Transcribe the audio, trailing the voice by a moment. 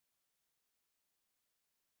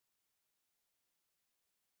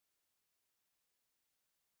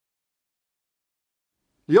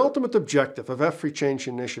The ultimate objective of every change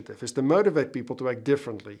initiative is to motivate people to act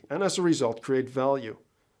differently and as a result create value.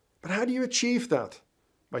 But how do you achieve that?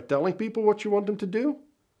 By telling people what you want them to do?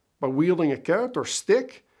 By wielding a carrot or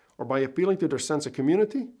stick? Or by appealing to their sense of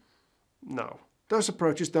community? No, those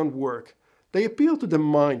approaches don't work. They appeal to the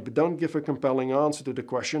mind but don't give a compelling answer to the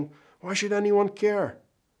question, why should anyone care?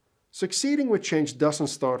 Succeeding with change doesn't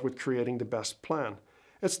start with creating the best plan.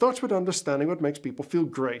 It starts with understanding what makes people feel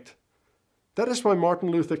great. That is why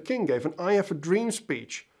Martin Luther King gave an I have a dream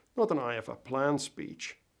speech, not an I have a plan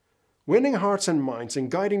speech. Winning hearts and minds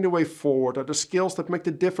and guiding the way forward are the skills that make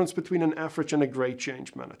the difference between an average and a great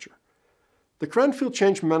change manager. The Cranfield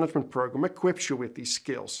Change Management Program equips you with these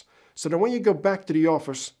skills, so that when you go back to the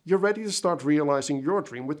office, you're ready to start realizing your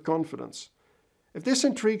dream with confidence. If this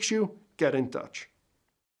intrigues you, get in touch.